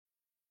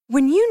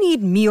When you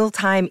need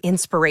mealtime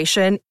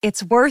inspiration,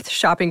 it's worth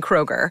shopping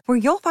Kroger, where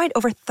you'll find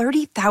over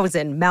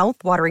 30,000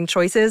 mouth-watering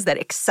choices that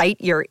excite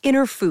your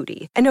inner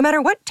foodie. And no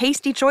matter what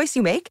tasty choice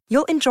you make,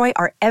 you'll enjoy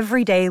our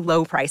everyday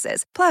low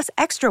prices, plus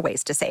extra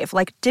ways to save,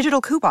 like digital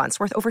coupons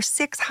worth over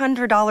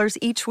 $600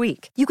 each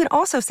week. You can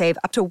also save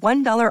up to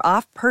 $1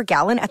 off per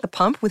gallon at the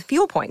pump with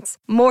fuel points.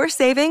 More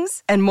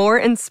savings and more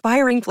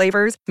inspiring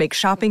flavors make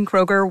shopping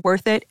Kroger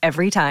worth it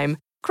every time.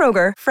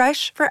 Kroger,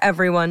 fresh for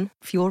everyone.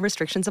 Fuel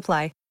restrictions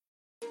apply.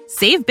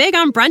 Save big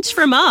on brunch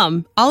for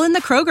mom, all in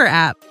the Kroger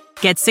app.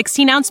 Get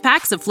 16-ounce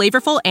packs of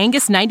flavorful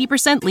Angus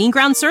 90% lean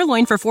ground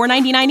sirloin for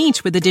 $4.99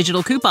 each with a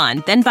digital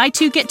coupon. Then buy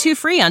 2, get 2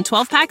 free on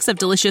 12 packs of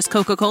delicious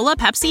Coca-Cola,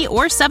 Pepsi,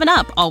 or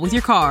 7-Up, all with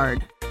your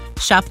card.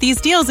 Shop these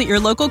deals at your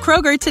local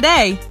Kroger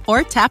today,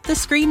 or tap the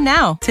screen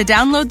now to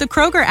download the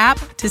Kroger app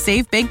to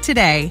save big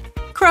today.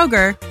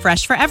 Kroger,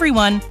 fresh for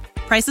everyone.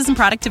 Prices and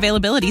product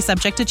availability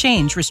subject to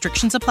change.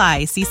 Restrictions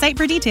apply. See site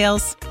for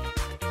details.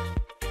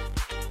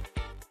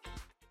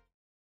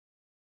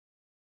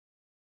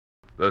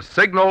 The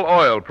Signal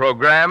Oil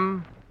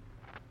Program,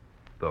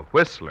 The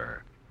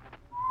Whistler.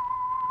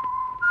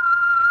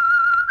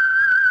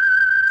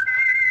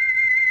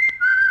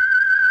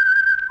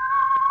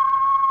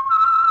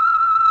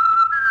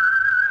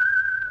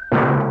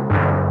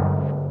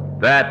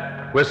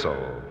 That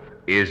whistle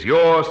is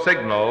your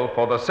signal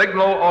for the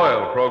Signal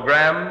Oil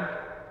Program,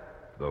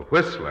 The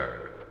Whistler.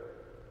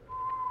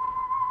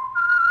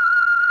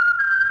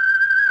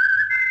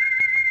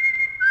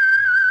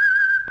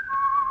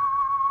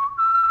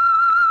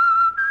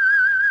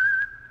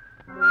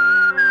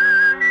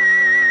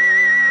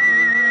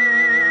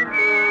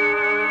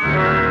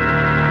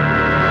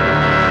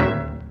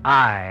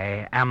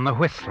 I am the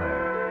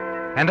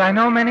Whistler, and I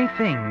know many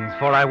things,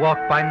 for I walk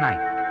by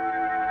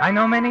night. I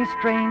know many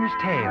strange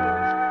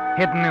tales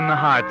hidden in the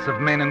hearts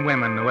of men and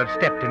women who have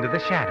stepped into the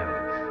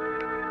shadows.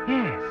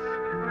 Yes,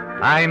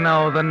 I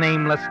know the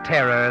nameless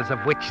terrors of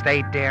which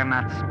they dare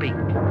not speak.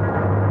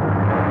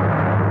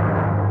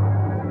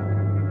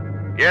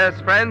 Yes,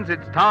 friends,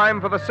 it's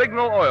time for the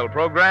Signal Oil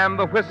Program,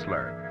 The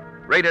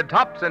Whistler, rated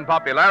tops in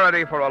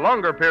popularity for a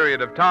longer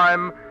period of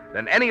time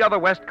than any other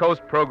West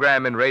Coast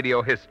program in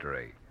radio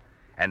history.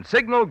 And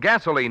Signal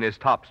gasoline is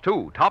tops,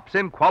 too, tops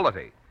in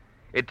quality.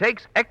 It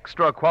takes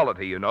extra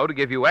quality, you know, to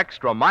give you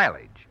extra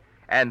mileage.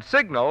 And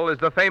Signal is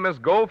the famous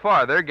Go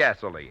Farther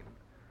gasoline.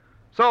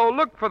 So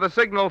look for the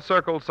Signal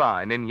Circle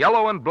sign in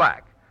yellow and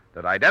black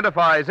that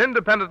identifies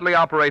independently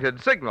operated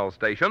signal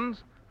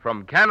stations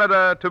from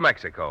Canada to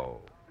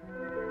Mexico.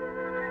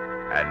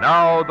 And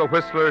now the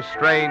Whistler's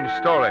strange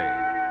story.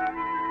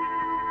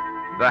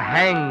 The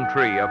Hang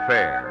Tree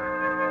Affair.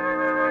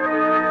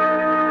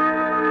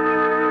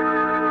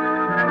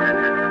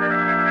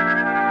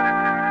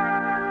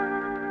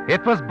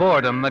 It was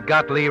boredom that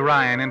got Lee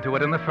Ryan into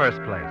it in the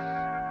first place.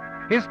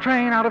 His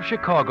train out of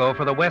Chicago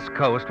for the West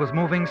Coast was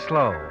moving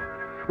slow,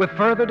 with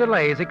further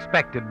delays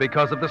expected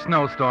because of the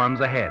snowstorms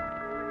ahead.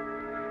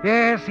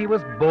 Yes, he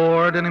was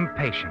bored and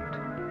impatient.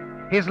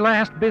 His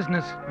last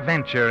business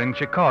venture in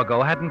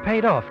Chicago hadn't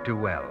paid off too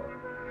well,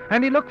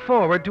 and he looked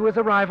forward to his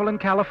arrival in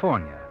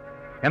California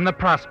and the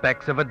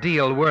prospects of a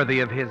deal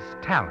worthy of his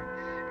talents.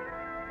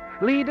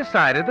 Lee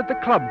decided that the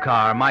club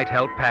car might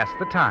help pass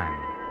the time.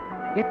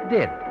 It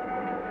did.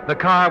 The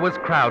car was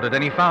crowded,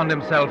 and he found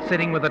himself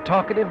sitting with a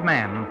talkative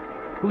man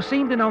who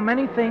seemed to know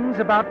many things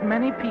about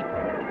many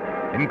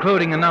people,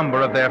 including a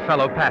number of their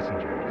fellow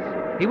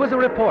passengers. He was a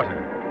reporter,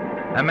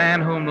 a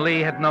man whom Lee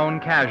had known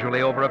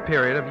casually over a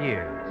period of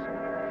years.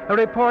 A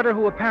reporter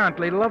who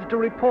apparently loved to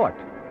report,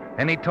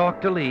 and he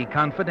talked to Lee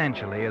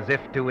confidentially as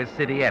if to his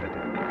city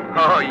editor.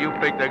 Oh, you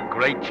picked a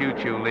great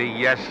choo-choo, Lee.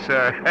 Yes,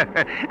 sir.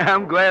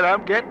 I'm glad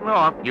I'm getting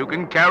off. You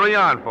can carry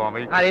on for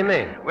me. How do you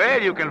mean?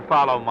 Well, you can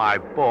follow my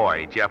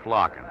boy, Jeff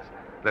Larkins.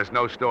 There's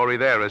no story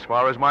there as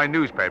far as my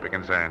newspaper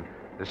concerned.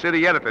 The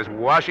city editor's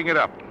washing it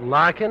up.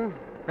 Larkin?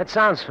 That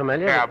sounds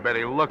familiar. Yeah, I bet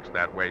he looks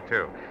that way,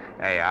 too.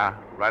 Hey,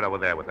 right over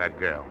there with that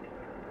girl.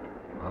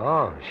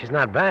 Oh, she's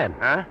not bad.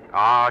 Huh?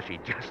 Oh, she's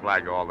just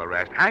like all the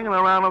rest. Hanging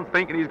around him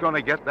thinking he's going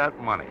to get that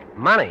money.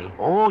 Money?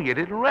 Oh, you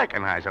didn't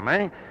recognize him,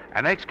 eh?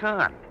 An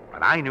ex-con.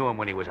 But I knew him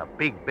when he was a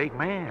big, big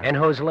man. And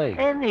who's Lee?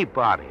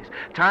 Anybody's.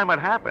 Time it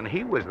happened,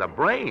 he was the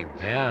brains.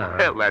 Yeah.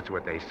 Well, that's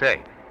what they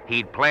say.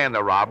 He'd planned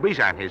the robberies,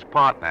 and his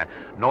partner,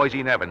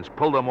 Noisy Nevins,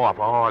 pulled them off.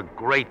 Oh,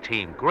 great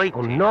team, great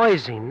Oh, team.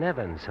 Noisy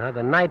Nevins, huh?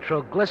 The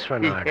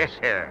nitroglycerin artist.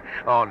 Yeah.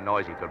 Oh,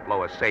 Noisy could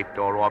blow a safe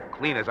door off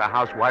clean as a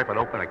housewife and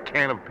open a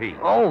can of peas.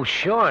 Oh,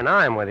 sure, now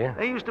I'm with you.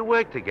 They used to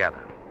work together.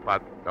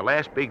 But the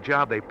last big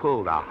job they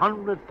pulled, a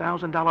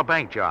 $100,000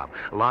 bank job.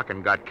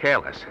 Larkin got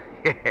careless.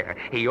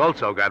 He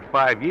also got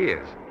 5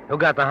 years. Who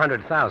got the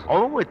 100,000?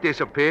 Oh, it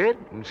disappeared,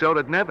 and so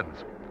did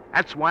Nevins.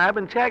 That's why I've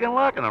been tagging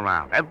Larkin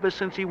around ever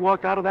since he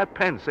walked out of that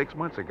pen 6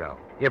 months ago.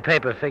 Your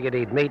paper figured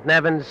he'd meet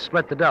Nevins,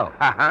 split the dough.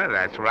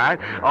 That's right.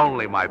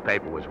 Only my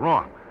paper was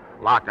wrong.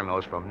 Larkin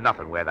knows from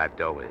nothing where that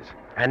dough is.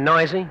 And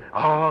noisy?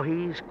 Oh,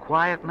 he's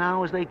quiet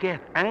now as they get.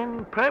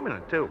 And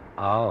permanent, too.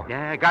 Oh.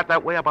 Yeah, got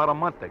that way about a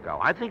month ago.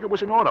 I think it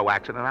was an auto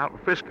accident out in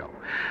Frisco.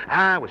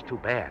 It was too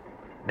bad.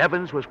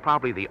 Nevins was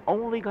probably the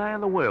only guy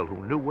in the world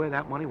who knew where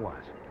that money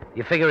was.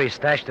 You figure he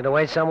stashed it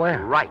away somewhere?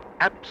 Right.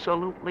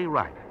 Absolutely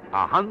right.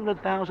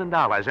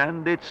 $100,000,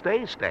 and it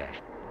stays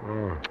stashed.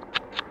 Well,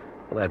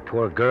 that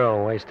poor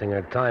girl wasting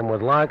her time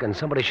with Larkin.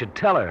 Somebody should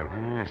tell her.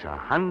 Yes,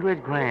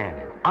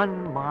 $100,000 in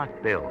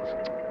unmarked bills.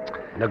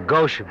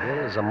 Negotiable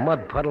as a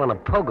mud puddle and a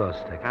pogo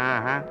stick.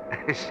 Uh-huh.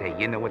 Say,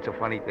 you know what's a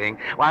funny thing?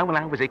 Why, when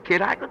I was a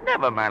kid, I could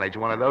never manage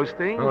one of those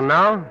things. Oh,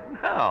 no?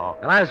 No.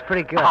 Well, I was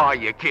pretty good. Oh,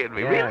 you kidding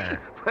me, Yeah.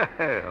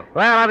 really?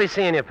 Well, I'll be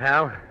seeing you,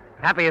 pal.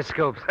 Happy as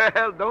scoops.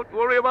 Well, don't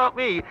worry about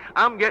me.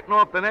 I'm getting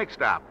off the next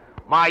stop.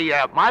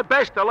 My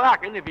best to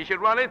Larkin if you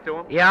should run into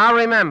him. Yeah, I'll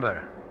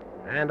remember.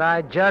 And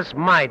I just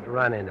might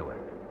run into him.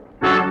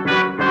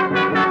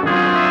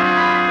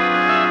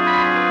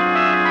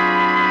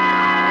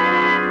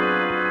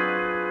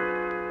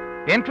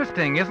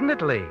 Interesting, isn't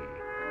it, Lee?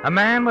 A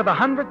man with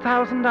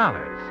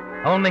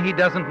 $100,000, only he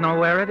doesn't know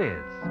where it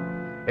is.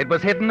 It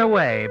was hidden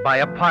away by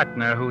a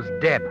partner who's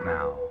dead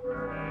now.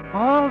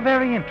 All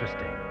very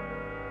interesting.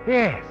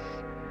 Yes.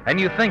 And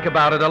you think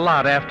about it a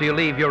lot after you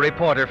leave your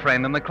reporter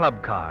friend in the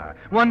club car.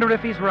 Wonder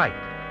if he's right.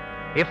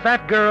 If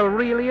that girl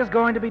really is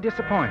going to be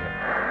disappointed.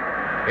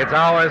 It's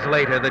hours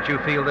later that you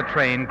feel the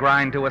train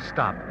grind to a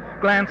stop.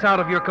 Glance out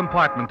of your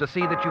compartment to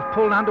see that you've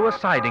pulled onto a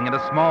siding at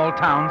a small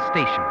town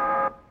station.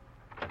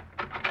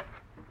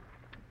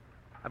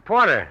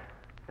 Porter,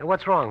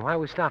 what's wrong? Why are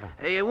we stopping?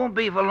 It won't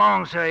be for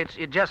long, sir. It's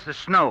just the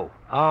snow.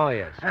 Oh,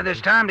 yes. There's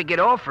time to get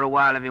off for a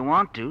while if you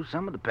want to.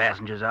 Some of the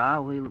passengers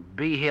are. We'll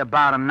be here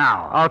about an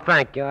hour. Oh,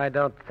 thank you. I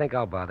don't think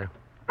I'll bother.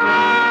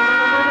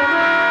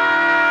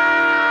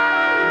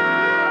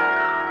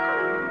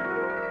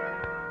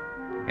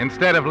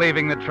 Instead of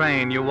leaving the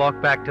train, you walk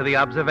back to the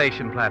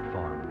observation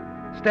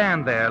platform.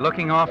 Stand there,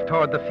 looking off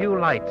toward the few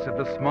lights of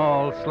the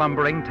small,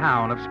 slumbering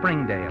town of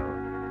Springdale.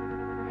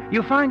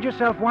 You find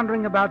yourself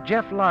wondering about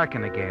Jeff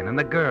Larkin again and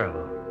the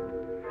girl.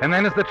 And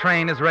then as the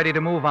train is ready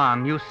to move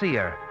on, you see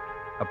her,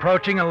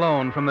 approaching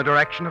alone from the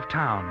direction of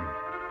town.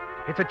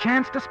 It's a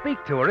chance to speak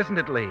to her, isn't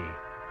it, Lee?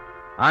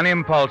 On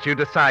impulse, you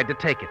decide to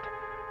take it.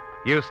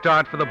 You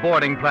start for the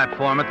boarding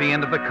platform at the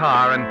end of the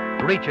car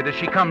and reach it as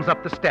she comes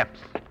up the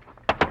steps.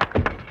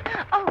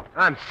 Oh.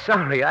 I'm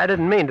sorry. I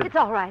didn't mean to... It's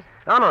all right.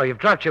 Oh, no, you've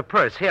dropped your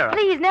purse. Here.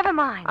 Please, never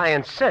mind. I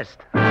insist.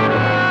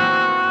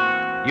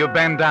 You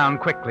bend down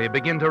quickly,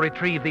 begin to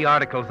retrieve the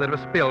articles that have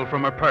spilled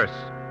from her purse.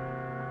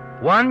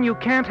 One you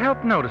can't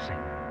help noticing.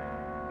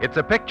 It's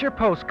a picture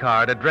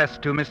postcard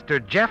addressed to Mr.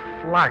 Jeff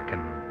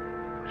Larkin.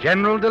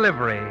 General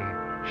Delivery,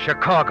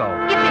 Chicago.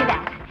 Give me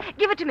that.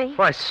 Give it to me.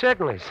 Why,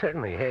 certainly.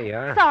 Here you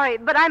are. Sorry,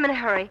 but I'm in a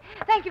hurry.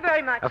 Thank you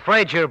very much.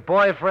 Afraid your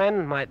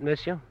boyfriend might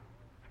miss you?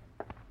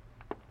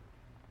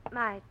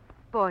 My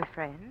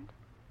boyfriend?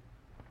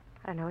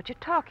 I don't know what you're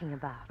talking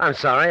about. I'm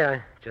sorry.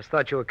 I just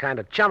thought you were kind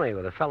of chummy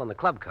with a fellow in the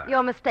club car.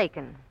 You're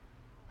mistaken.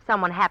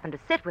 Someone happened to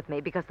sit with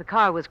me because the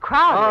car was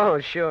crowded. Oh,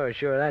 sure.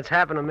 That's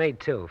happened to me,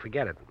 too.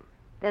 Forget it.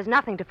 There's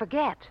nothing to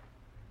forget.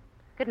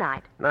 Good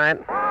night. Night.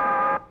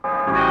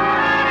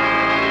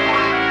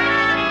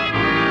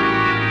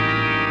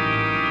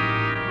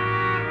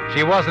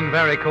 She wasn't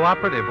very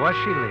cooperative, was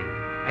she, Lee?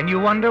 And you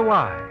wonder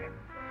why.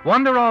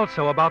 Wonder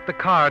also about the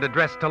card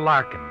addressed to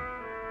Larkin.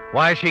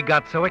 Why she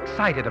got so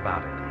excited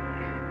about it.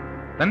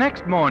 The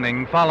next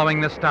morning,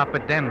 following the stop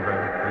at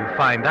Denver, you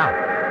find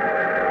out.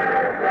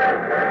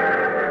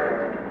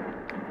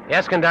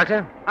 Yes,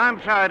 conductor?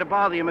 I'm sorry to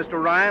bother you,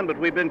 Mr. Ryan, but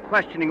we've been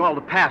questioning all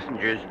the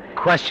passengers.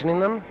 Questioning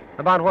them?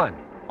 About what?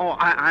 Oh,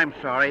 I'm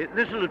sorry.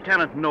 This is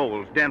Lieutenant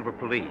Knowles, Denver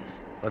Police.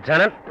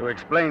 Lieutenant? To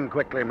explain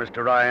quickly,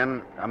 Mr.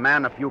 Ryan, a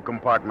man a few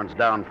compartments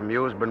down from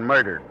you has been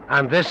murdered.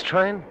 On this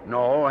train?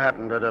 No,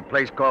 happened at a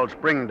place called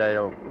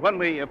Springdale. When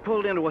we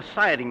pulled into a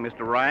siding,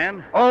 Mr.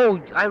 Ryan.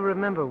 Oh, I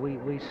remember.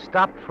 We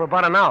stopped for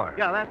about an hour.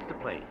 Yeah, that's the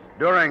place.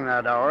 During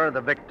that hour,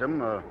 the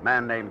victim, a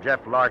man named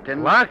Jeff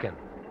Larkin... Larkin?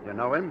 You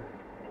know him?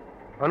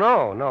 Oh,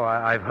 no.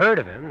 I've heard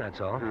of him, that's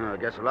all. I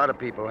guess a lot of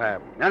people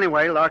have.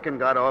 Anyway, Larkin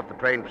got off the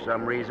train for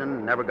some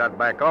reason, never got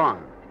back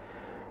on.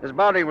 His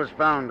body was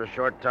found a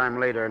short time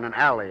later in an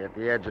alley at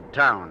the edge of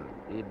town.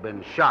 He'd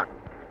been shot.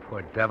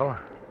 Poor devil.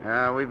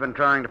 We've been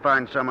trying to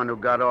find someone who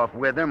got off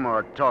with him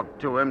or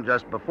talked to him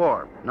just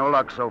before. No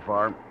luck so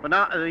far. But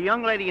now, the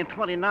young lady in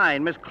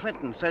 29, Miss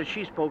Clinton, says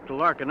she spoke to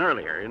Larkin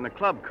earlier in the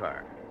club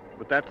car.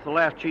 But that's the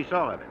last she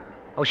saw of him.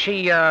 Oh,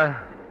 she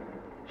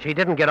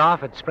didn't get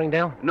off at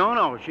Springdale?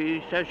 No.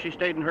 She says she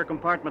stayed in her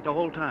compartment the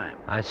whole time.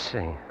 I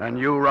see. And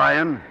you,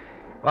 Ryan?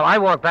 Well, I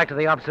walked back to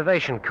the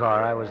observation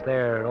car. I was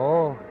there,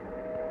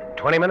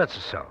 20 minutes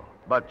or so.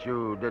 But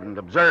you didn't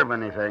observe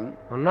anything.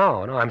 Oh,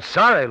 no. I'm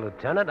sorry,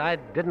 Lieutenant. I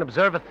didn't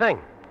observe a thing.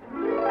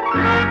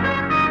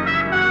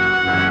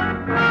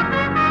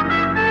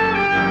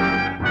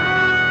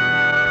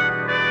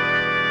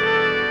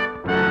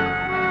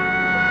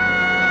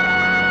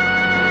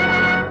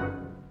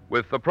 With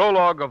With the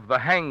prologue of the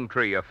Hang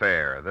Tree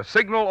affair, the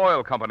Signal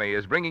Oil Company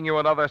is bringing you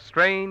another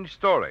strange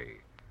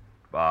story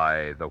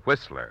by The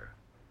Whistler.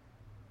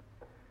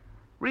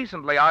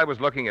 Recently, I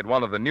was looking at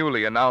one of the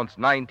newly announced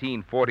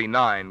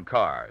 1949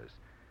 cars.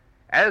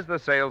 As the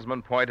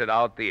salesman pointed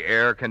out the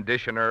air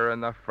conditioner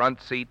and the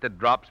front seat that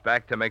drops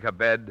back to make a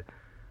bed,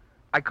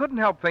 I couldn't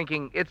help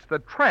thinking it's the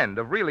trend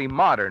of really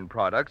modern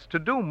products to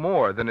do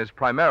more than is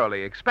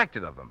primarily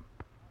expected of them.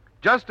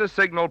 Just as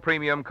Signal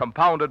Premium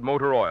Compounded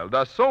Motor Oil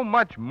does so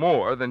much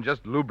more than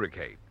just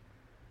lubricate.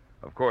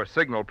 Of course,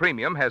 Signal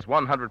Premium has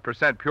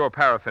 100% pure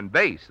paraffin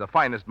base, the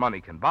finest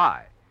money can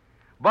buy.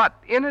 But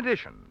in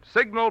addition,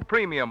 Signal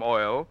Premium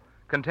Oil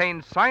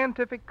contains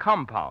scientific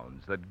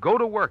compounds that go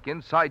to work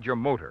inside your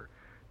motor,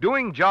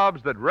 doing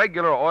jobs that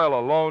regular oil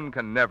alone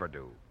can never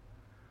do.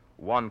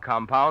 One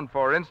compound,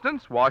 for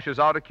instance, washes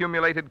out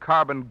accumulated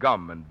carbon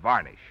gum and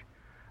varnish.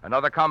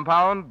 Another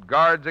compound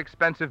guards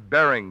expensive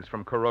bearings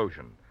from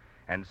corrosion.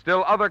 And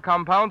still other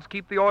compounds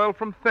keep the oil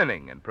from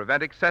thinning and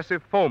prevent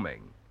excessive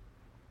foaming.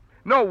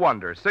 No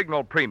wonder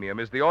Signal Premium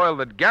is the oil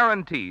that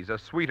guarantees a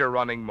sweeter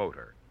running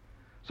motor.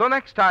 So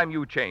next time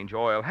you change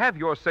oil, have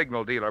your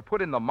Signal dealer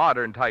put in the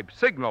modern type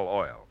Signal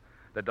oil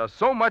that does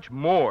so much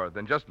more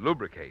than just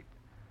lubricate.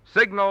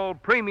 Signal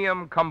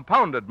Premium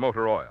Compounded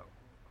Motor Oil.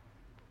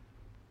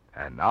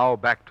 And now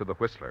back to the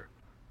Whistler.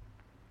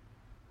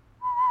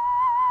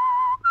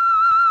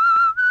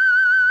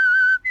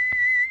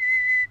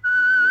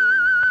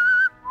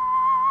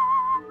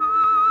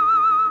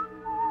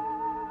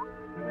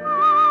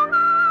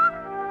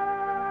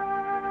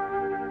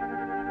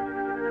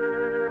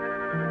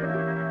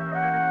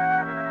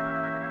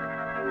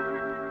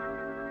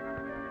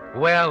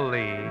 Well,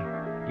 Lee,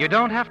 you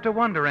don't have to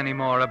wonder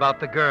anymore about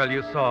the girl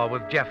you saw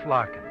with Jeff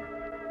Larkin.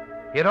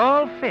 It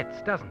all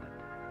fits, doesn't it?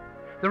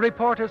 The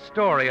reporter's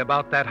story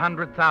about that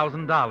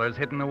 $100,000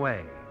 hidden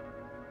away.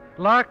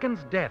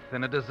 Larkin's death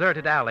in a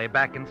deserted alley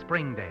back in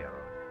Springdale.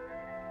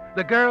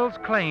 The girl's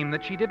claim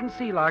that she didn't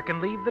see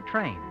Larkin leave the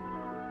train.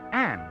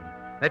 And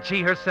that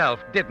she herself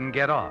didn't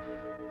get off.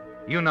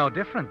 You know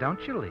different,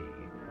 don't you, Lee?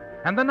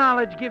 And the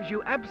knowledge gives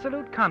you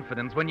absolute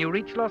confidence when you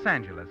reach Los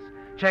Angeles.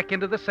 Check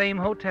into the same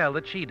hotel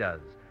that she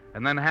does,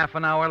 and then half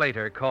an hour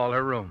later, call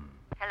her room.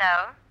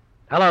 Hello?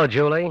 Hello,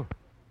 Julie.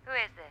 Who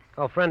is this?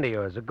 Oh, friend of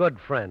yours, a good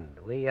friend.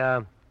 We,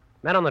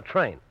 met on the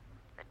train.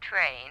 The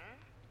train?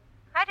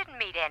 I didn't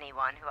meet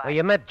anyone who Well,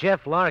 you met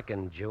Jeff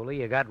Larkin, Julie.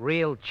 You got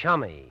real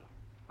chummy,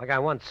 like I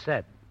once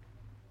said.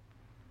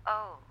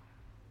 Oh.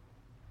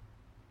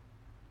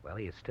 Well, are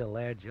you still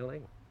there,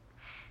 Julie?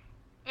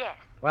 Yes.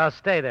 Well,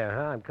 stay there,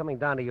 huh? I'm coming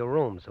down to your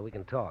room so we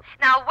can talk.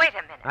 Now, wait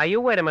a minute. Now, you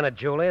wait a minute,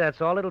 Julie.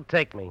 That's all it'll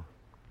take me.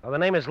 Well, the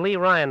name is Lee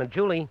Ryan, and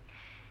Julie...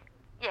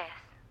 Yes.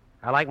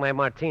 I like my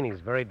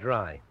martinis very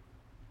dry.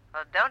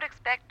 Well, don't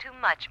expect too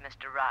much,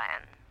 Mr.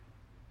 Ryan.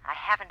 I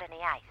haven't any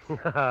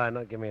ice.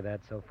 Don't give me that.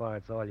 So far,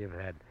 it's all you've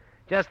had.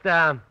 Just,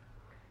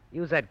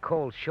 use that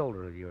cold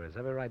shoulder of yours.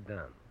 Have it right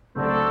down.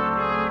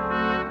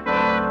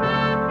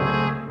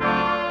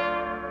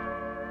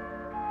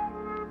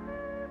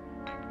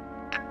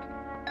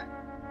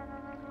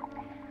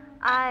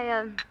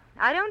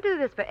 I don't do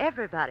this for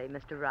everybody,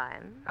 Mr.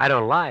 Ryan. I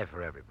don't lie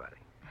for everybody.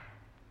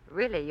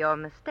 Really, you're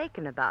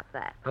mistaken about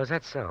that. Oh, is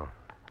that so?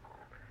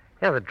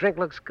 Yeah, the drink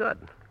looks good.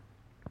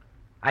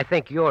 I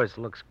think yours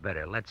looks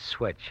better. Let's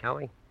switch, shall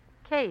we?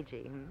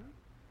 Cagey,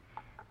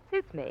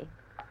 Suits me.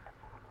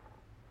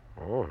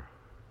 Oh,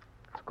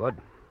 it's good.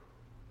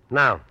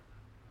 Now,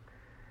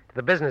 to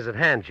the business at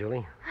hand,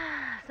 Julie.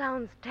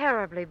 Sounds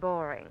terribly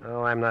boring.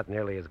 Oh, I'm not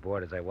nearly as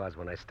bored as I was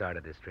when I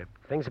started this trip.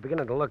 Things are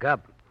beginning to look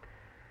up.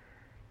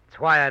 It's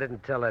why I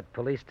didn't tell that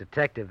police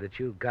detective that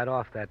you got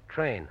off that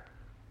train.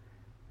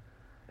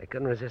 I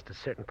couldn't resist a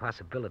certain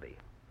possibility.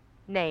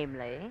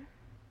 Namely?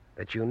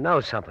 That you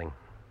know something.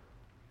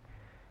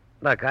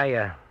 Look,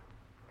 I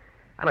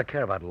don't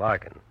care about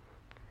Larkin.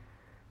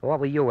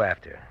 What were you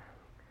after?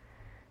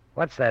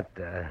 What's that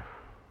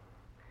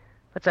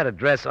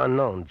address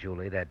unknown,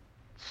 Julie? That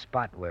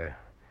spot where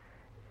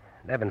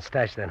Nevin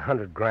stashed that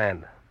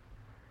 $100,000.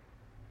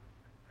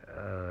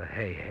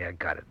 Hey, I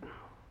got it.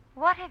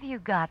 What have you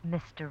got,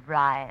 Mr.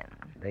 Ryan?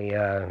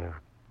 The,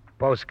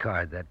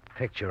 postcard, that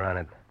picture on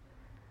it.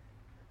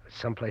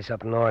 Someplace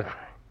up north.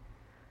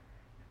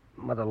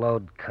 Mother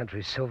Lode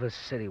Country, Silver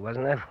City,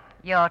 wasn't it?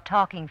 You're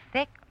talking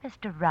thick,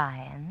 Mr.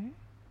 Ryan.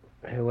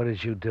 Hey, what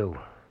did you do?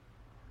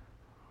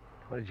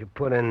 What did you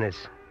put in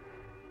this?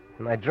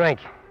 In my drink?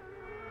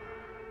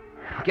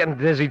 I'm getting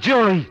dizzy.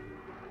 Julie!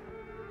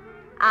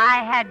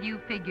 I had you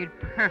figured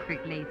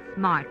perfectly,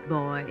 smart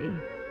boy.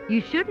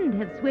 You shouldn't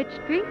have switched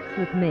drinks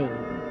with me.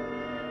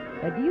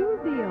 But you'll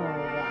be all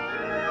right.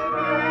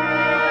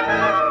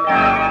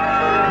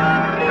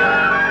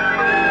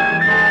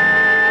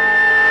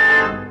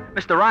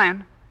 Mr.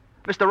 Ryan?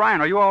 Mr.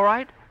 Ryan, are you all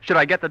right? Should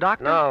I get the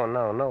doctor?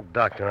 No,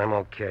 doctor. I'm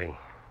okay.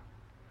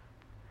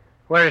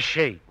 Where is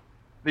she?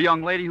 The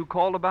young lady who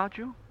called about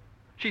you?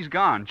 She's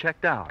gone,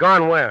 checked out.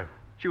 Gone where?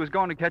 She was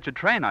going to catch a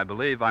train, I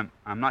believe. I'm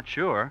not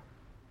sure.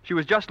 She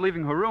was just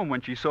leaving her room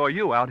when she saw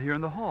you out here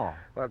in the hall.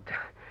 Well,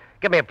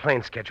 Give me a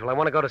plane schedule. I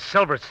want to go to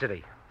Silver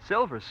City.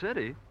 Silver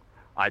City?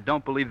 I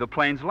don't believe the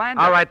plane's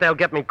landed. All right, they'll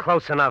get me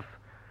close enough.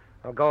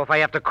 I'll go if I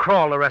have to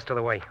crawl the rest of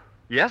the way.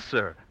 Yes,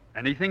 sir.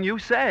 Anything you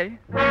say.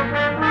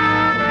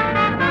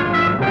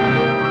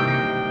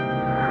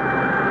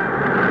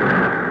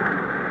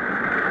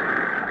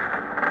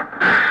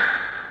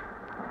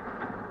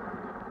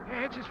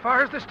 It's as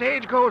far as the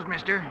stage goes,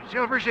 mister.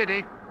 Silver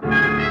City.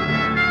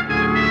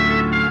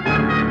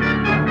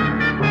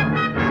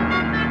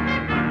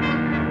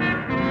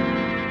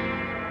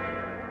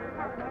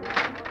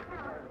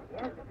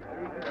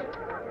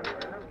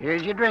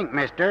 Here's your drink,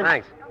 mister.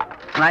 Thanks.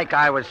 Like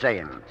I was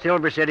saying,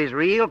 Silver City's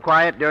real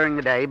quiet during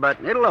the day,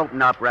 but it'll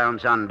open up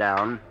round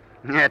sundown.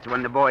 That's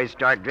when the boys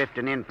start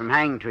drifting in from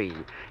Hangtree.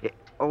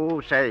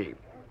 Oh, say,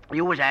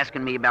 you was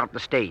asking me about the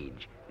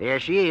stage. There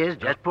she is,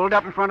 just pulled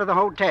up in front of the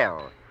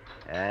hotel.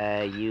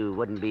 You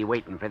wouldn't be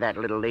waiting for that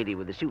little lady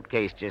with the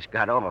suitcase just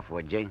got off,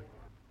 would you?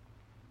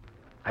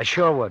 I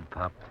sure would,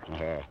 Pop.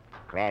 Yeah,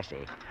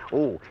 classy.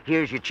 Oh,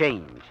 here's your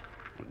change.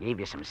 I gave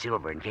you some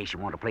silver in case you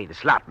want to play the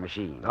slot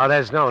machine. Oh,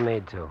 there's no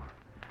need to.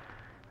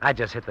 I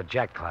just hit the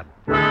jackpot.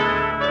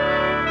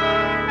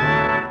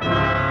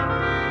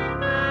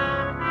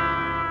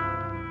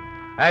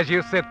 As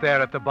you sit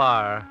there at the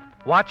bar,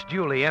 watch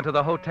Julie enter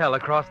the hotel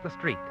across the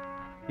street.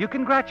 You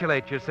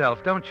congratulate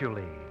yourself, don't you,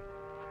 Lee?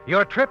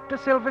 Your trip to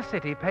Silver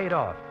City paid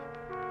off,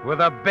 with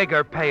a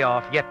bigger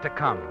payoff yet to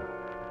come.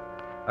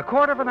 A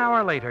quarter of an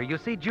hour later, you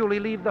see Julie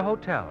leave the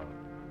hotel.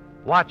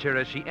 Watch her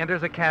as she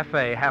enters a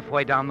cafe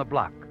halfway down the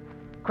block.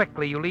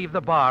 Quickly, you leave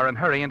the bar and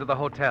hurry into the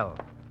hotel.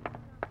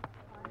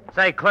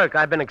 Say, clerk,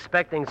 I've been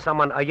expecting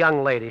someone, a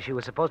young lady. She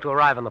was supposed to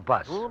arrive on the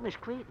bus. Oh, Miss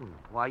Clayton.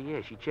 Why,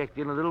 yeah, she checked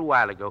in a little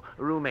while ago.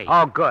 A roommate.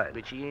 Oh, good.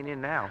 But she ain't in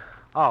now.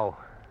 Oh,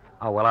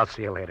 well, I'll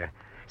see you later.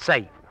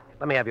 Say,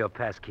 let me have your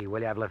pass key,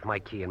 will you? I've left my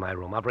key in my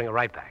room. I'll bring it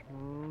right back.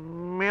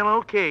 Well,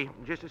 okay.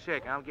 Just a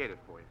sec. I'll get it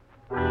for you.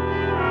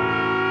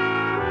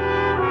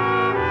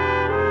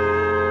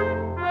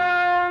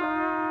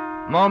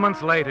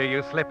 Moments later,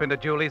 you slip into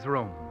Julie's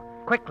room.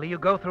 Quickly, you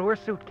go through her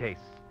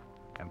suitcase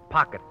and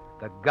pocket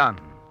the gun.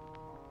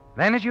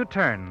 Then, as you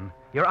turn,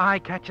 your eye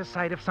catches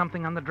sight of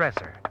something on the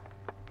dresser.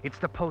 It's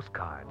the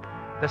postcard,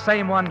 the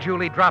same one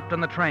Julie dropped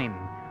on the train,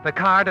 the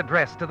card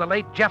addressed to the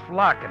late Jeff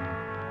Larkin.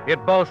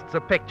 It boasts a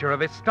picture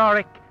of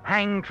historic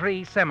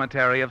Hangtree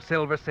Cemetery of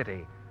Silver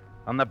City.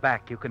 On the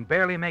back, you can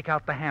barely make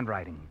out the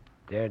handwriting.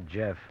 Dear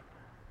Jeff,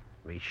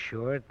 be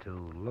sure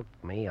to look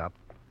me up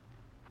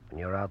when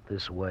you're out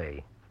this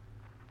way.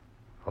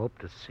 Hope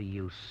to see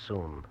you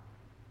soon.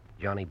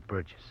 Johnny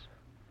Burgess.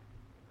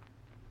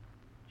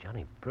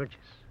 Johnny Burgess?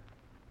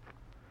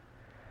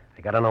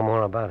 I gotta know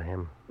more about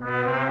him.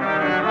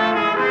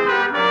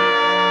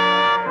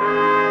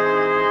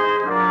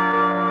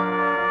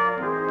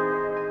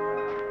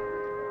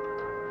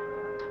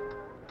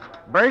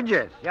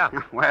 Burgess? Yeah.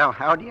 Well,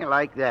 how do you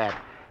like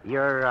that?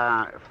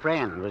 Your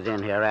friend was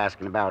in here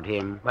asking about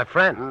him. My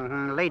friend?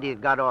 Mm-hmm. Lady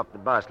that got off the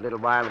bus a little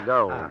while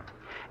ago.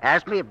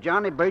 Asked me if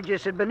Johnny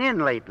Burgess had been in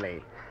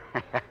lately.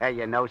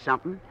 You know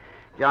something?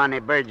 Johnny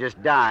Burgess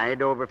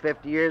died over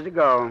 50 years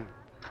ago.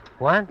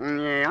 What?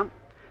 Yeah.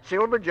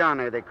 Silver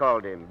Johnny, they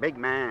called him. Big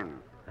man.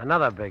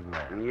 Another big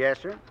man. Yes,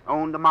 sir.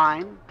 Owned the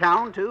mine.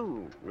 Town,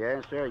 too.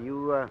 Yes, sir.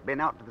 You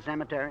been out to the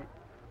cemetery?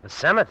 The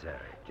cemetery?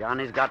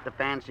 Johnny's got the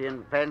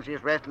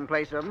fanciest resting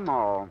place of them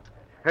all.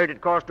 Heard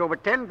it cost over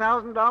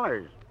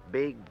 $10,000.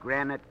 Big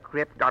granite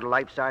crypt, got a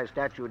life-size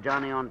statue of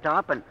Johnny on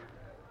top, and...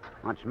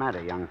 What's the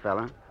matter, young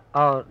fella?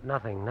 Oh,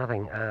 nothing.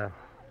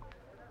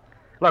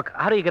 Look,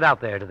 how do you get out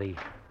there to the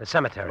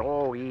cemetery?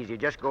 Oh, easy.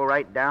 Just go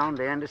right down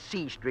the end of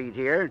C Street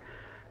here,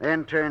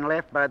 then turn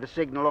left by the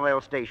Signal Oil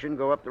Station,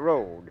 go up the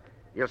road.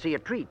 You'll see a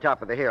tree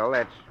top of the hill.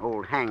 That's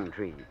old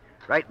Hangtree.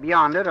 Right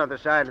beyond it, other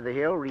side of the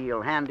hill,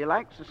 real handy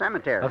like's the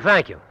cemetery. Oh,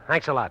 thank you.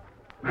 Thanks a lot.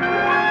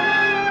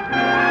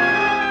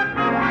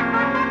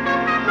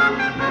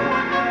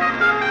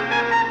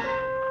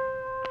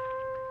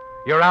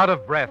 You're out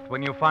of breath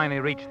when you finally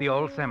reach the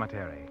old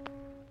cemetery.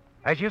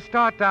 As you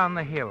start down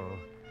the hill,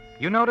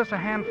 you notice a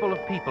handful of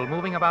people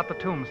moving about the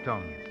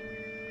tombstones.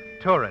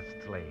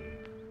 Tourists, Lee.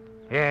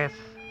 Yes,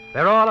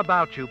 they're all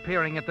about you,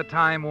 peering at the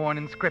time-worn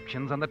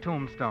inscriptions on the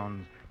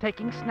tombstones,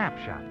 taking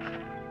snapshots.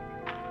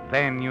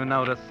 Then you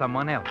notice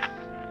someone else.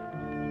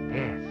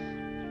 Yes,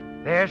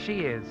 there she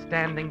is,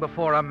 standing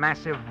before a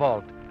massive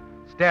vault,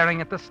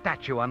 staring at the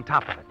statue on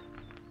top of it.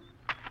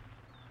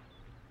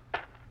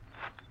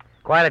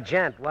 Quite a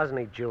gent, wasn't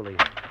he, Julie?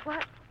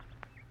 What?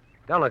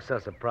 Don't look so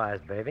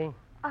surprised, baby.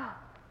 Oh.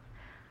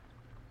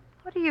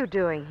 What are you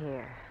doing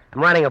here?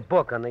 I'm writing a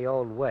book on the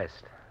Old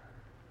West.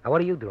 Now, what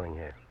are you doing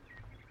here?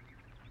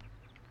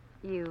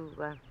 You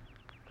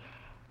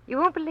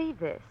won't believe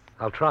this.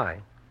 I'll try.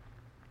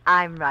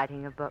 I'm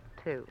writing a book,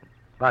 too.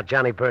 About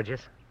Johnny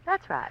Burgess?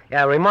 That's right.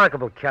 Yeah,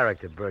 remarkable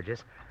character,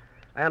 Burgess.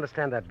 I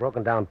understand that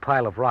broken-down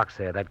pile of rocks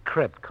there, that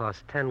crypt,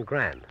 cost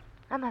 $10,000.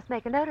 I must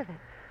make a note of it.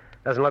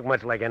 Doesn't look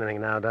much like anything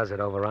now, does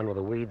it? Overrun with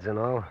the weeds and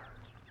all.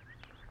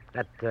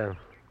 That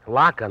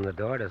lock on the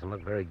door doesn't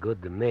look very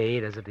good to me,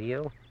 does it to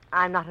you?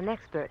 I'm not an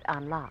expert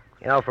on locks.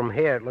 You know, from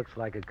here it looks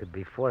like it could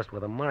be forced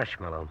with a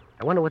marshmallow.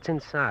 I wonder what's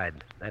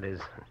inside. That is,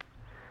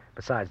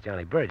 besides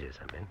Johnny Burgess,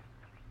 I mean.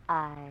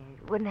 I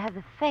wouldn't have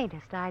the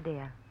faintest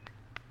idea.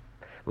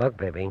 Look,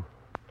 baby,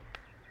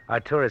 our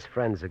tourist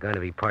friends are going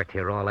to be parked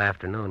here all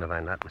afternoon, if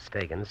I'm not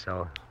mistaken,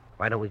 so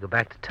why don't we go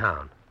back to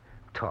town?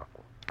 Talk.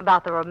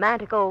 About the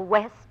romantic old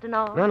West and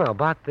all? No,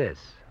 about this.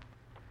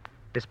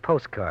 This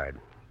postcard.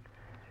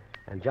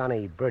 And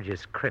Johnny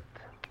Burgess' crypt.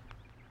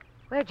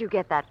 Where'd you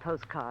get that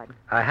postcard?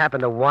 I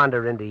happened to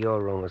wander into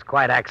your room. It was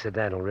quite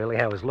accidental, really.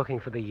 I was looking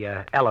for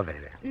the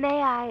elevator.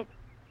 May I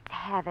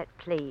have it,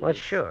 please? Well,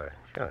 sure.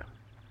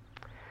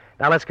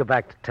 Now, let's go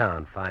back to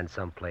town, find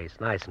someplace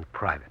nice and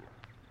private.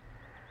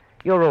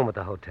 Your room at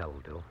the hotel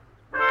will do.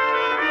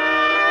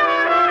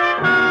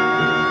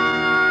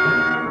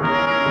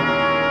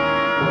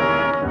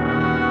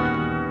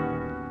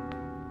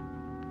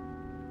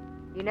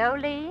 You know,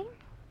 Lee,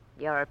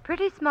 you're a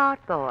pretty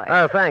smart boy.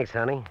 Oh, thanks,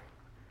 honey.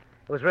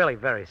 It was really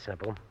very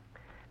simple.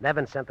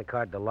 Nevin sent the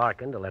card to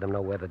Larkin to let him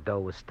know where the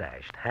dough was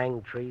stashed.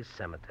 Hangtree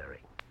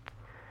Cemetery.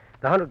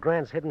 The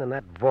 $100,000's hidden in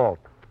that vault,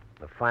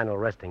 the final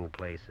resting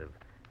place of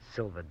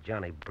Silver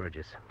Johnny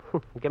Burgess.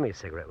 Give me a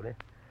cigarette, will you?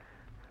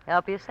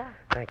 Help yourself.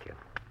 Thank you.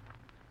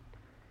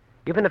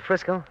 You been to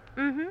Frisco?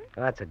 Mm-hmm.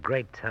 Oh, that's a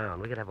great town.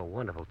 We could have a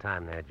wonderful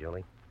time there,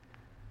 Julie.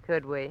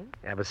 Could we?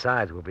 Yeah,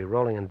 besides, we'll be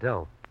rolling in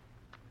dough.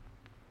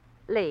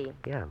 Lee.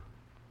 Yeah.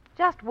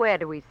 Just where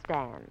do we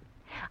stand?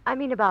 I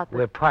mean about the...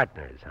 We're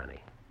partners, honey.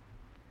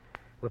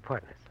 We're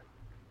partners.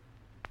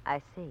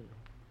 I see.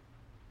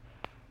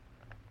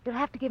 You'll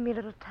have to give me a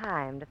little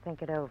time to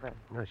think it over.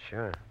 Oh,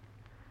 sure.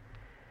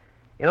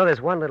 You know,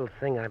 there's one little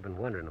thing I've been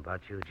wondering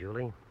about you,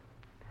 Julie.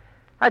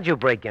 How'd you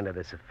break into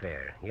this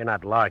affair? You're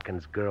not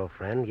Larkin's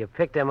girlfriend. You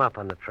picked him up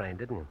on the train,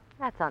 didn't you?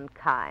 That's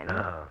unkind.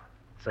 Oh.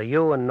 So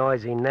you and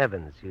Noisy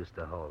Nevins used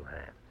to hold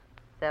hands.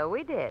 So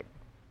we did.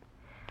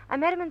 I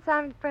met him in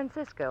San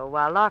Francisco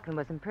while Larkin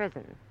was in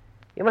prison.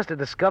 You must have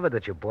discovered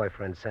that your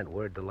boyfriend sent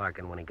word to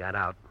Larkin when he got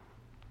out.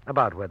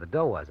 About where the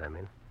dough was, I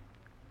mean.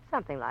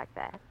 Something like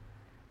that.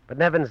 But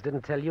Nevins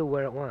didn't tell you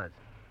where it was.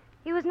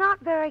 He was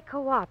not very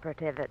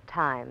cooperative at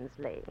times,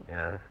 Lee.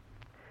 Yeah?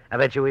 I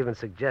bet you even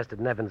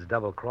suggested Nevins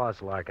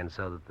double-cross Larkin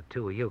so that the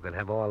two of you could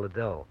have all the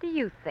dough. Do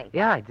you think?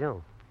 Yeah, I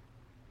do.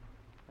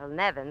 Well,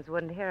 Nevins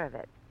wouldn't hear of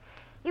it.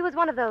 He was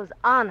one of those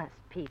honest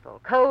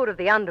people, code of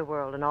the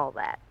underworld and all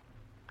that.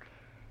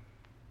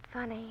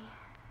 Funny,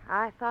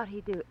 I thought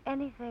he'd do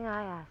anything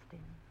I asked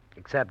him.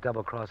 Except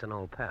double-cross an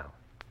old pal.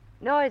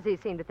 Noisy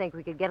seemed to think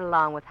we could get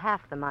along with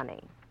half the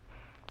money.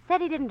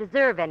 Said he didn't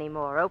deserve any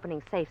more.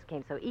 Opening safes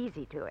came so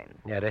easy to him.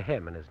 Yeah, to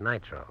him and his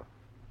nitro.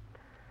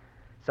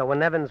 So when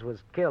Nevins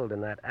was killed in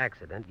that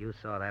accident, you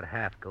saw that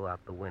half go out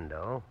the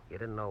window. You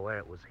didn't know where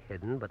it was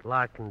hidden, but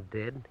Larkin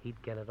did.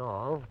 He'd get it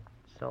all.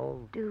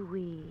 So... Do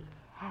we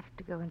have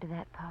to go into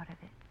that part of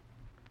it?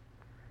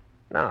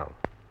 No,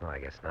 I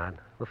guess not.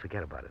 We'll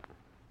forget about it.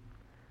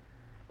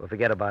 We'll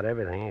forget about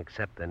everything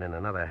except that in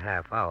another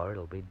half hour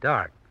it'll be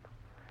dark.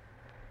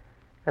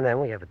 And then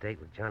we have a date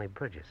with Johnny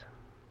Burgess.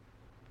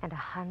 And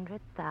 $100,000.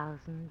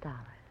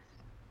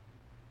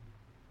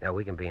 Now,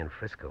 we can be in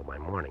Frisco by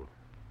morning.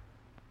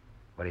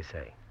 What do you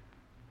say?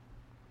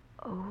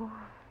 Oh,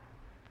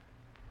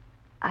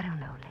 I don't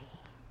know, Lee.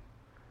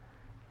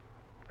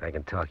 I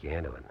can talk you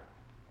into it.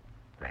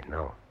 I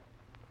know.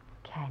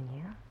 Can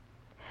you?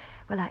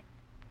 Well,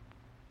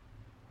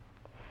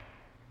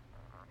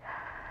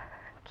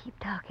 Keep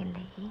talking,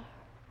 Lee.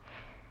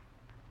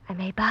 I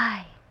may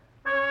buy.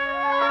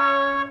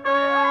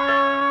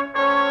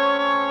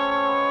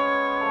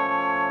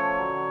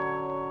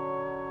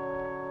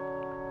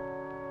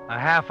 A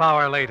half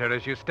hour later,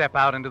 as you step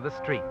out into the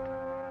street,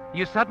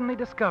 you suddenly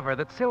discover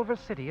that Silver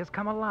City has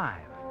come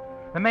alive.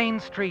 The main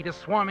street is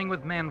swarming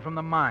with men from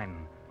the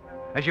mine.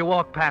 As you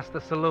walk past the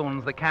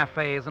saloons, the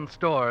cafes, and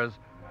stores,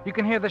 you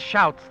can hear the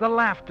shouts, the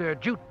laughter,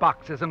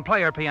 jukeboxes, and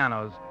player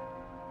pianos.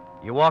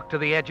 You walk to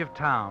the edge of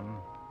town,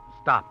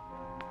 stop,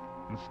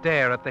 and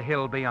stare at the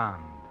hill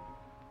beyond.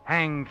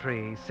 Hang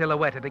trees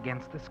silhouetted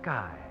against the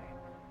sky.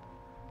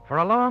 For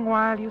a long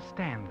while, you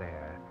stand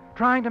there,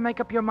 trying to make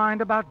up your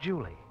mind about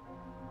Julie.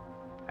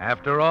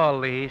 After all,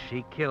 Lee,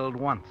 she killed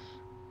once.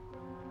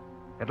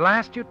 At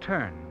last you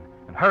turn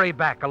and hurry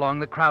back along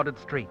the crowded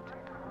street.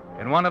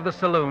 In one of the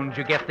saloons,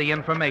 you get the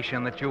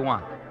information that you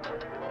want.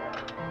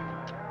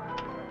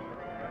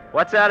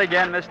 What's that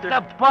again, mister?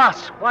 The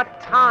bus.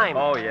 What time?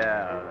 Oh,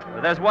 yeah.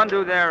 There's one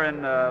due there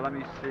in, let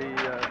me see,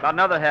 about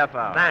another half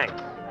hour. Thanks.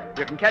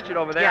 You can catch it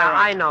over there. Yeah,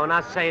 I know.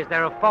 Now say, is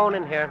there a phone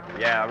in here?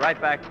 Yeah, right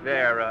back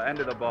there, end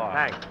of the bar.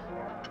 Thanks.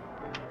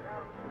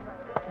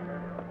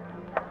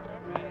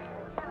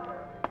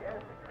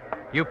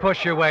 You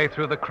push your way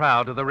through the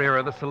crowd to the rear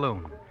of the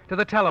saloon, to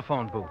the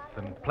telephone booth,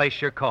 and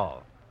place your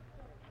call.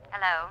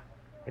 Hello?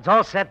 It's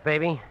all set,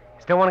 baby.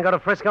 Still want to go to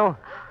Frisco? Of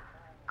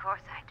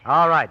course I do.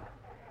 All right.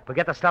 We'll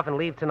get the stuff and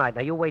leave tonight.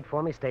 Now, you wait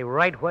for me. Stay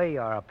right where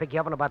you are. I'll pick you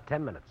up in about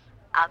 10 minutes.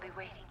 I'll be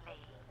waiting,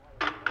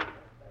 Lee.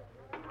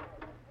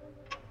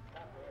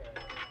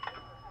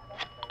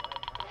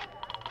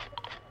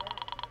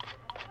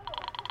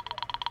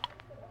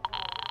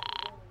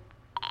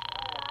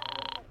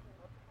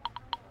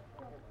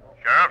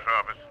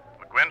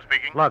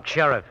 Look,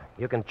 Sheriff,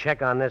 you can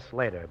check on this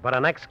later, but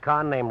an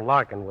ex-con named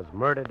Larkin was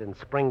murdered in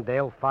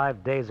Springdale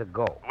 5 days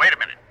ago. Wait a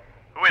minute.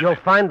 Who is You'll it?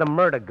 find the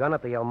murder gun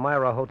at the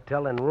Elmira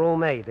Hotel in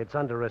room 8. It's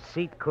under a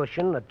seat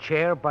cushion, a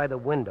chair by the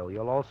window.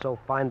 You'll also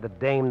find the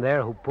dame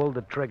there who pulled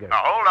the trigger.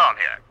 Now, hold on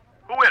here.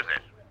 Who is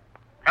this?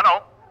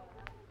 Hello?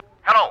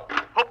 Hello?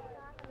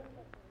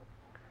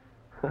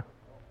 Who?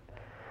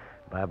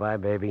 Bye-bye,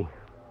 baby.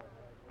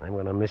 I'm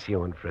going to miss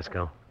you in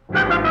Frisco.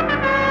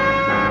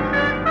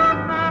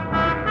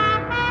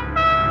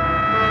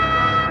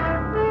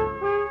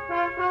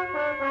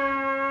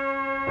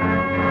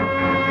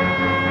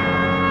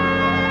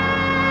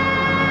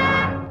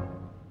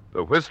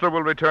 The Whistler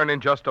will return in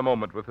just a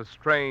moment with a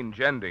strange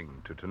ending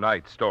to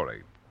tonight's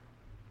story.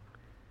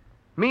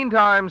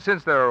 Meantime,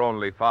 since there are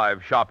only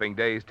 5 shopping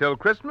days till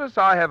Christmas,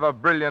 I have a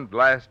brilliant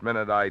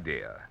last-minute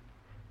idea.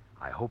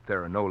 I hope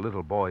there are no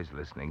little boys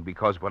listening,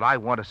 because what I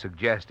want to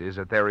suggest is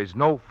that there is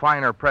no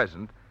finer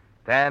present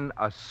than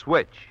a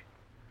switch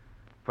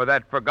for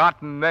that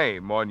forgotten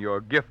name on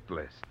your gift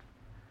list.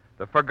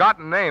 The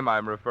forgotten name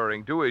I'm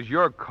referring to is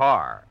your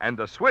car, and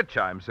the switch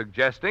I'm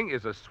suggesting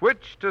is a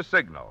switch to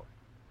Signal.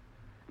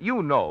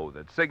 You know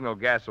that Signal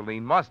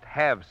gasoline must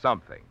have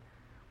something.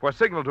 For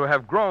Signal to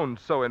have grown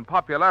so in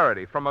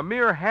popularity from a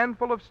mere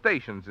handful of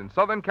stations in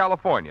Southern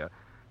California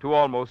to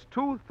almost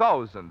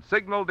 2,000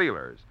 Signal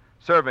dealers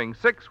serving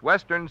 6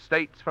 western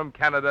states from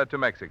Canada to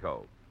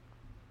Mexico.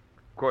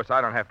 Of course, I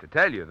don't have to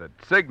tell you that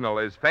Signal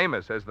is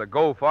famous as the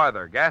Go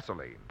Farther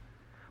gasoline.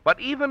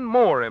 But even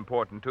more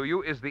important to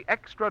you is the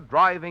extra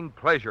driving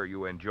pleasure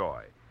you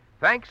enjoy,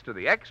 thanks to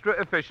the extra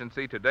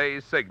efficiency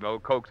today's Signal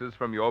coaxes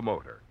from your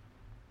motor.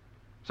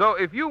 So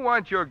if you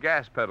want your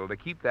gas pedal to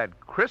keep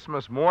that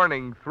Christmas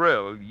morning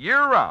thrill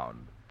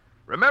year-round,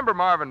 remember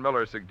Marvin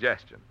Miller's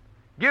suggestion.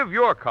 Give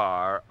your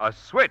car a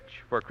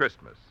switch for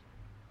Christmas.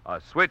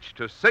 A switch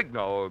to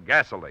Signal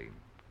gasoline.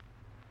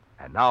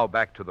 And now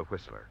back to the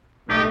Whistler.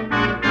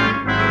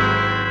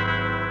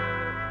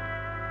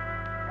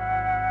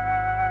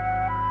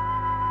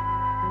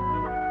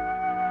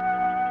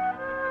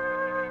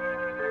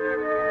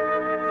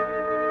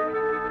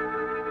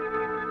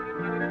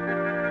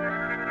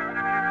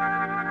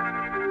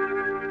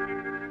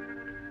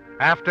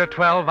 After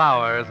 12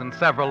 hours and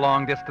several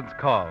long-distance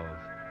calls,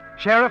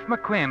 Sheriff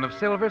McQuinn of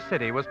Silver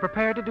City was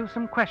prepared to do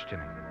some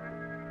questioning.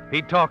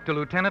 He talked to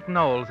Lieutenant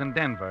Knowles in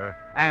Denver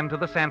and to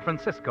the San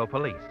Francisco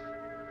police.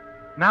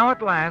 Now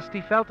at last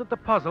he felt that the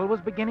puzzle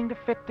was beginning to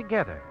fit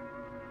together.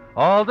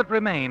 All that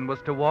remained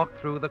was to walk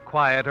through the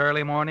quiet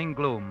early morning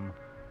gloom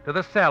to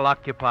the cell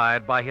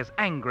occupied by his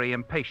angry,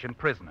 impatient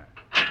prisoner.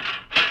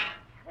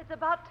 It's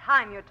about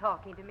time you're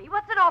talking to me.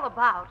 What's it all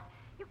about?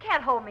 You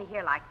can't hold me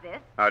here like this.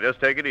 Now, just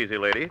take it easy,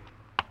 lady.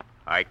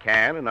 I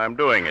can, and I'm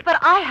doing it. But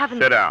I haven't...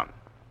 Sit down.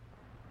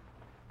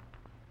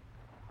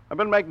 I've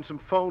been making some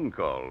phone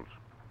calls.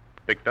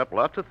 Picked up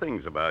lots of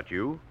things about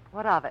you.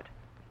 What of it?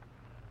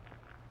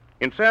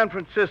 In San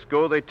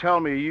Francisco, they tell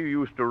me you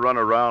used to run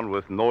around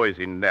with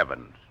Noisy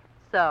Nevins.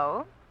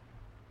 So?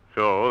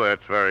 So,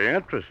 that's very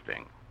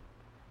interesting.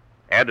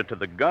 Add it to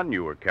the gun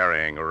you were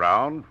carrying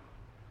around,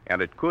 and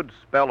it could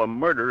spell a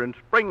murder in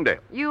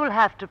Springdale. You'll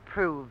have to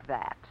prove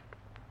that.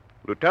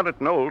 Lieutenant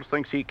Knowles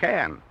thinks he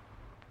can.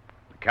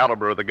 The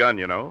caliber of the gun,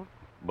 you know,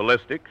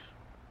 ballistics,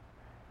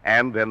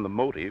 and then the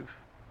motive.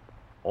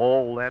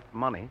 All that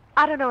money.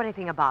 I don't know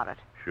anything about it.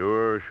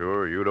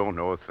 Sure, you don't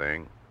know a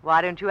thing.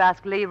 Why don't you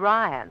ask Lee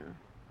Ryan?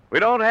 We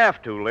don't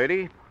have to,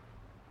 lady.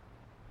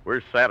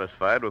 We're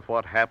satisfied with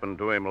what happened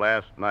to him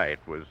last night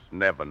was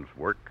Nevin's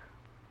work.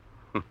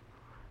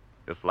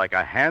 Just like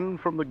a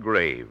hand from the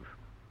grave.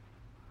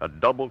 A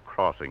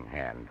double-crossing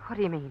hand. What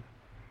do you mean?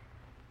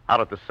 Out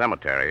at the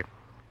cemetery,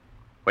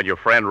 when your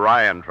friend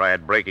Ryan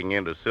tried breaking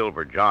into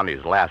Silver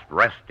Johnny's last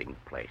resting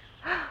place.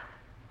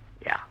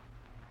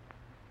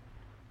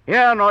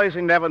 Yeah,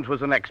 Noisy Nevins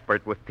was an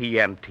expert with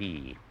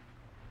TNT.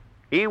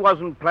 He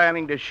wasn't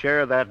planning to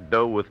share that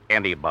dough with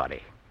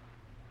anybody.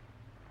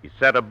 He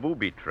set a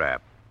booby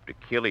trap to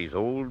kill his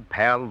old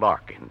pal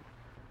Larkin.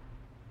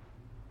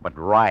 But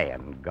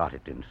Ryan got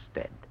it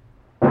instead.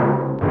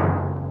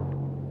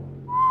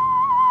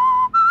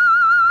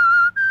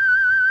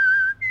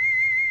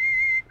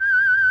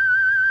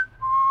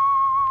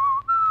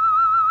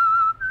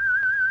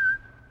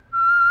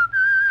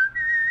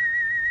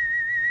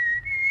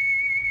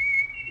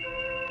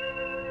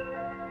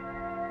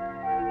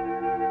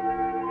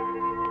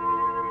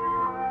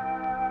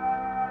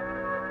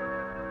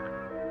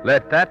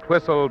 Let that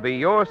whistle be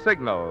your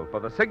signal for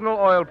the Signal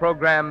Oil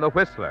program, The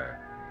Whistler,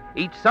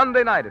 each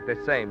Sunday night at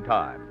this same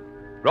time.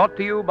 Brought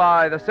to you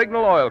by the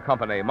Signal Oil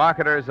Company,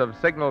 marketers of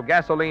Signal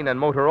gasoline and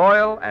motor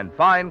oil and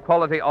fine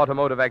quality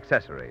automotive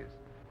accessories.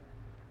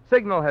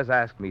 Signal has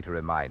asked me to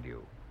remind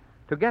you,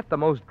 to get the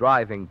most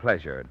driving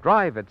pleasure,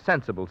 drive at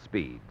sensible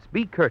speeds,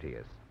 be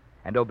courteous,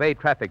 and obey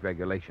traffic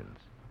regulations.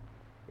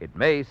 It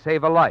may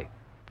save a life,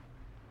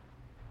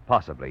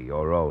 possibly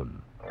your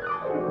own.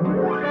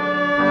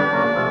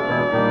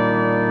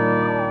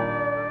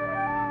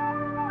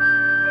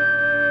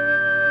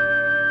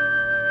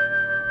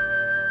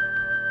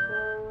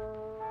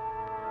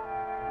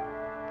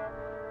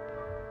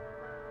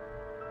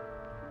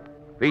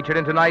 Featured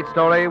in tonight's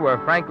story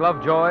were Frank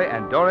Lovejoy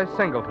and Doris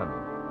Singleton.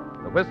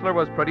 The Whistler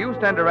was produced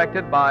and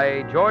directed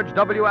by George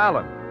W.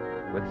 Allen,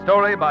 with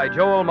story by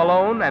Joel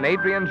Malone and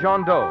Adrian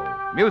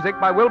Jondeau, music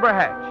by Wilbur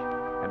Hatch,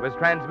 and was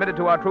transmitted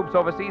to our troops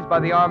overseas by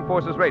the Armed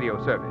Forces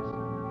Radio Service.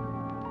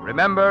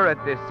 Remember,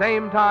 at this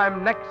same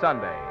time next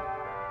Sunday,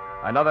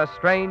 another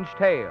strange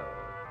tale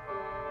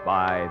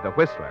by The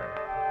Whistler.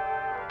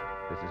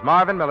 This is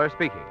Marvin Miller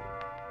speaking.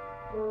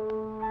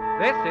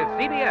 This is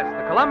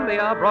CBS, the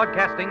Columbia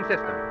Broadcasting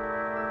System.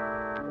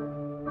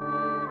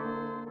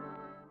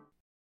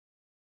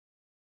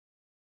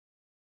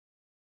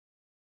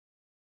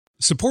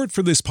 Support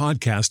for this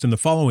podcast and the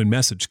following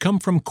message come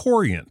from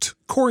Corient.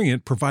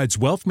 Corient provides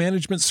wealth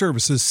management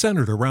services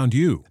centered around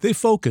you. They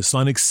focus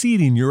on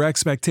exceeding your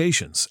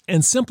expectations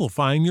and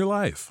simplifying your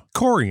life.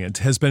 Corient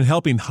has been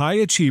helping high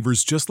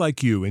achievers just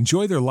like you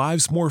enjoy their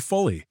lives more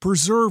fully,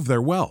 preserve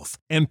their wealth,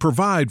 and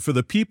provide for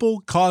the people,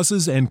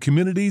 causes, and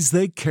communities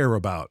they care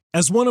about.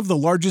 As one of the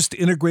largest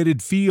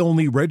integrated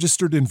fee-only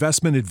registered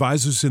investment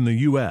advisors in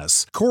the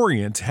U.S.,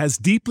 Corient has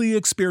deeply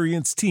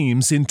experienced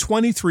teams in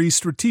 23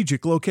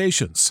 strategic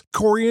locations.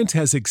 Corient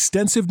has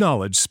extensive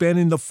knowledge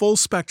spanning the full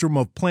spectrum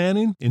of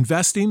planning,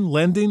 investing,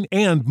 lending,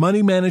 and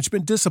money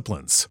management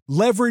disciplines.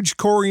 Leverage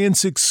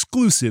Corient's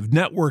exclusive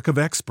network of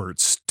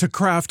experts to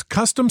craft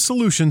custom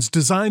solutions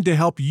designed to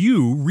help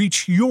you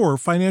reach your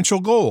financial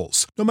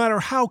goals, no matter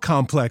how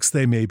complex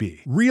they may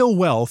be. Real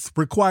wealth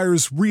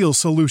requires real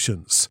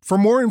solutions. For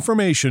more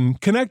information,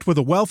 connect with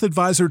a wealth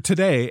advisor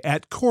today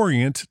at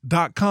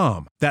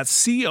Corient.com.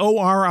 That's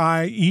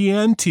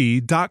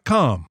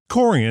Corient.com.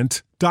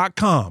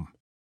 Corient.com.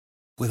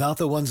 Without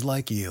the ones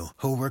like you,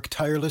 who work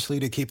tirelessly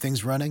to keep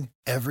things running,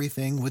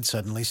 everything would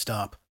suddenly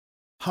stop.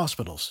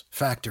 Hospitals,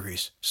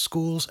 factories,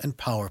 schools, and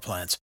power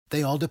plants,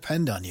 they all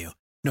depend on you.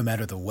 No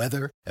matter the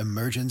weather,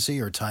 emergency,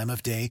 or time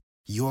of day,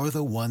 you're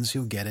the ones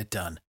who get it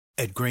done.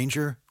 At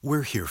Grainger,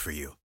 we're here for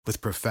you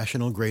with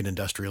professional-grade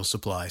industrial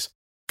supplies.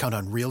 Count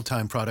on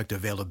real-time product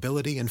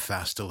availability and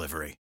fast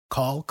delivery.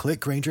 Call, click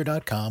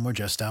Grainger.com, or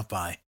just stop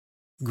by.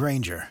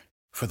 Grainger,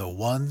 for the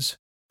ones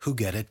who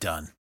get it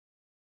done.